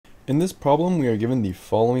In this problem, we are given the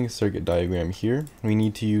following circuit diagram here. We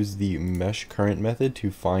need to use the mesh current method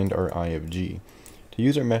to find our I of G. To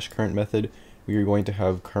use our mesh current method, we are going to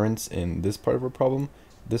have currents in this part of our problem,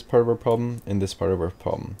 this part of our problem, and this part of our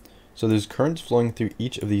problem. So there's currents flowing through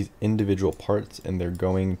each of these individual parts, and they're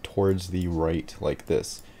going towards the right like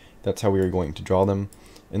this. That's how we are going to draw them.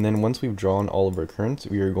 And then once we've drawn all of our currents,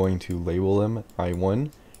 we are going to label them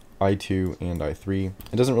I1, I2, and I3.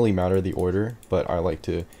 It doesn't really matter the order, but I like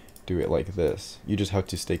to do it like this. You just have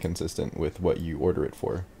to stay consistent with what you order it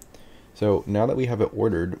for. So now that we have it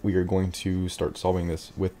ordered, we are going to start solving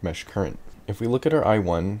this with mesh current. If we look at our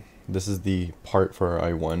I1, this is the part for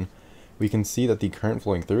our I1, we can see that the current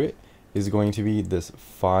flowing through it is going to be this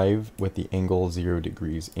 5 with the angle 0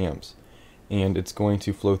 degrees amps. And it's going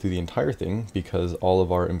to flow through the entire thing because all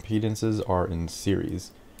of our impedances are in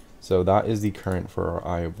series. So that is the current for our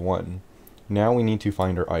I of 1. Now we need to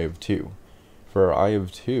find our I of 2. For our I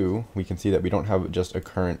of 2, we can see that we don't have just a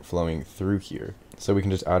current flowing through here. So we can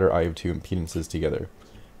just add our I of 2 impedances together.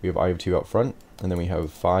 We have I of 2 out front, and then we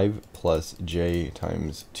have 5 plus J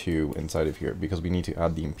times 2 inside of here because we need to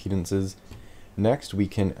add the impedances. Next, we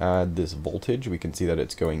can add this voltage. We can see that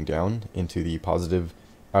it's going down into the positive,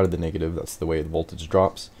 out of the negative. That's the way the voltage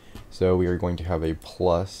drops. So we are going to have a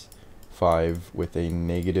plus 5 with a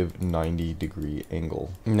negative 90 degree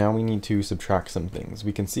angle. Now we need to subtract some things.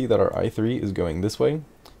 We can see that our I3 is going this way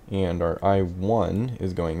and our I1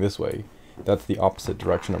 is going this way. That's the opposite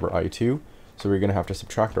direction of our I2, so we're going to have to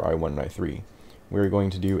subtract our I1 and I3. We're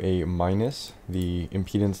going to do a minus the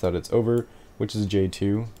impedance that it's over, which is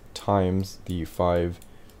J2, times the 5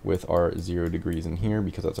 with our 0 degrees in here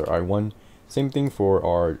because that's our I1. Same thing for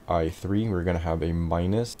our I3, we're going to have a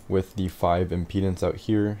minus with the 5 impedance out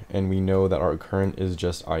here, and we know that our current is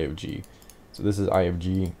just I of G. So this is I of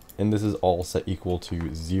G, and this is all set equal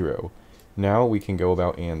to 0. Now we can go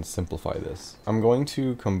about and simplify this. I'm going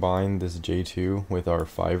to combine this J2 with our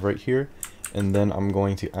 5 right here, and then I'm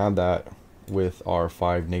going to add that with our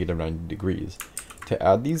 5 negative 90 degrees. To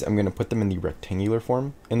add these, I'm going to put them in the rectangular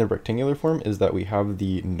form. In the rectangular form is that we have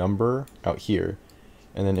the number out here,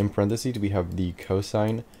 and then in parentheses we have the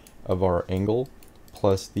cosine of our angle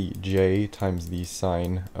plus the j times the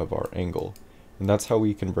sine of our angle. And that's how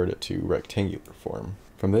we convert it to rectangular form.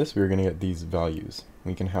 From this, we're going to get these values.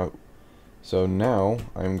 We can have, so now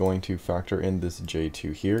I'm going to factor in this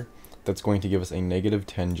j2 here. That's going to give us a negative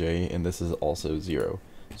 10j, and this is also 0.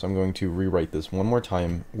 So I'm going to rewrite this one more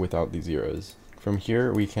time without the zeros. From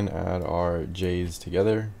here, we can add our j's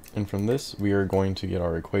together. And from this, we are going to get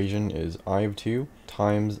our equation is I of 2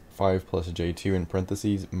 times 5 plus j2 in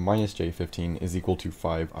parentheses minus j15 is equal to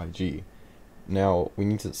 5ig. Now, we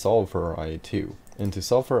need to solve for our I2. And to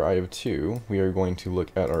solve for our I of 2, we are going to look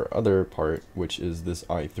at our other part, which is this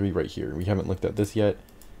I3 right here. We haven't looked at this yet,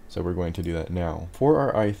 so we're going to do that now. For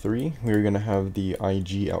our I3, we are going to have the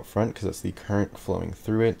Ig out front because that's the current flowing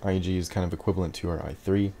through it. Ig is kind of equivalent to our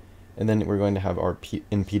I3. And then we're going to have our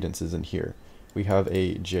impedances in here. We have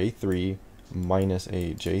a J3 minus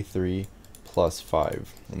a J3 plus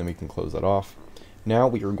 5, and then we can close that off. Now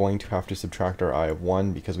we are going to have to subtract our I of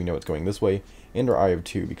 1 because we know it's going this way, and our I of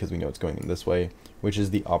 2 because we know it's going in this way, which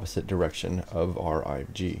is the opposite direction of our I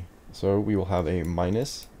of G. So we will have a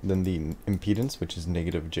minus, then the impedance, which is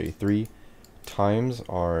negative J3, times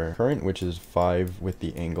our current, which is 5 with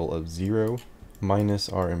the angle of 0, minus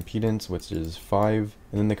our impedance, which is 5,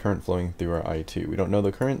 and then the current flowing through our I2. We don't know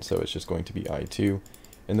the current, so it's just going to be I2,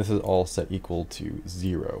 and this is all set equal to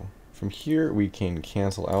 0. From here, we can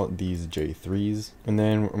cancel out these J3s, and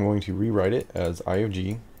then I'm going to rewrite it as I of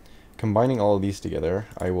G. Combining all of these together,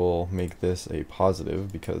 I will make this a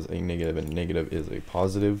positive because a negative and negative is a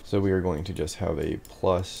positive, so we are going to just have a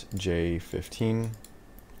plus J15.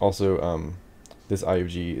 Also, this I of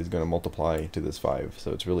G is going to multiply to this 5,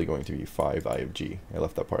 so it's really going to be 5 I of G. I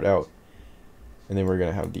left that part out. And then we're going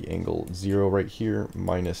to have the angle 0 right here,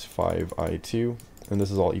 minus 5 I2, and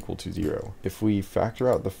this is all equal to 0. If we factor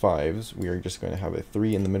out the 5s, we are just going to have a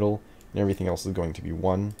 3 in the middle, and everything else is going to be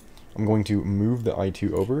 1. I'm going to move the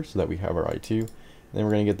I2 over so that we have our I2, and then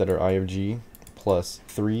we're going to get that our I of G plus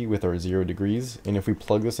 3 with our 0 degrees, and if we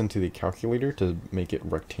plug this into the calculator to make it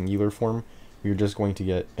rectangular form, we're just going to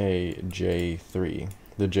get a J3.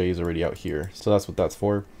 The J is already out here, so that's what that's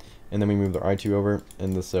for. And then we move the I2 over,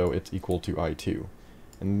 and so it's equal to I2.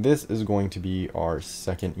 And this is going to be our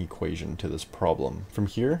second equation to this problem. From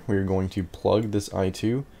here, we're going to plug this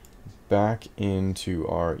I2 back into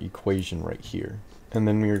our equation right here. And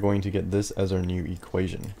then we are going to get this as our new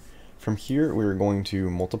equation. From here, we're going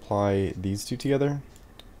to multiply these two together,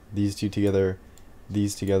 these two together,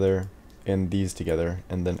 these together, and these together,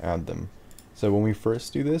 and then add them. So when we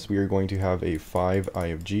first do this, we are going to have a 5 I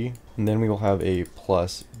of g, and then we will have a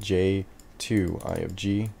plus j2 I of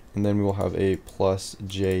g, and then we will have a plus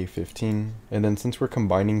j15, and then since we're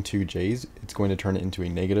combining two j's, it's going to turn it into a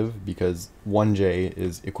negative because one j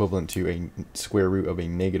is equivalent to a square root of a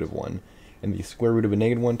negative 1, and the square root of a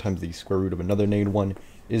negative 1 times the square root of another negative 1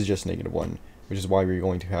 is just negative 1, which is why we're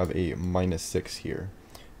going to have a minus 6 here.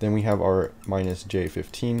 Then we have our minus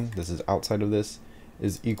j15, this is outside of this,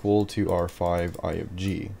 is equal to our 5 I of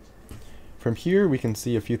g. From here we can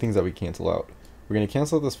see a few things that we cancel out. We're going to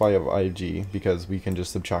cancel out this 5 I of g because we can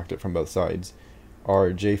just subtract it from both sides.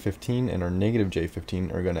 Our j15 and our negative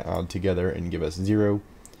j15 are going to add together and give us 0,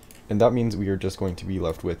 and that means we are just going to be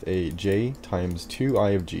left with a j times 2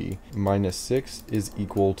 I of g minus 6 is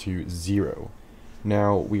equal to 0.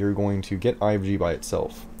 Now we are going to get I of g by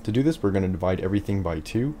itself. To do this, we're going to divide everything by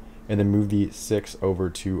 2 and then move the 6 over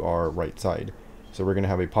to our right side. So we're going to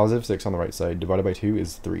have a positive 6 on the right side, divided by 2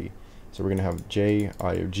 is 3. So we're going to have j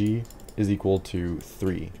I of g is equal to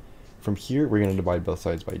 3. From here, we're going to divide both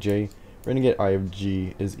sides by j. We're going to get I of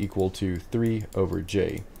g is equal to 3 over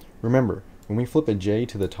j. Remember, when we flip a j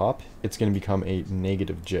to the top, it's going to become a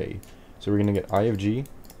negative j. So we're going to get I of g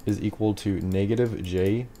is equal to negative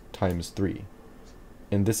j times 3.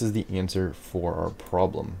 And this is the answer for our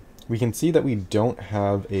problem. We can see that we don't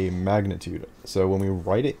have a magnitude. So when we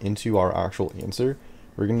write it into our actual answer,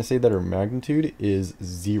 we're going to say that our magnitude is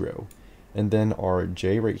 0. And then our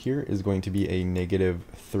j right here is going to be a negative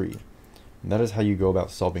 3. And that is how you go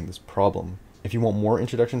about solving this problem. If you want more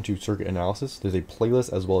introduction to circuit analysis, there's a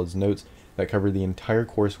playlist as well as notes that cover the entire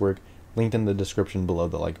coursework linked in the description below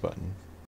the like button.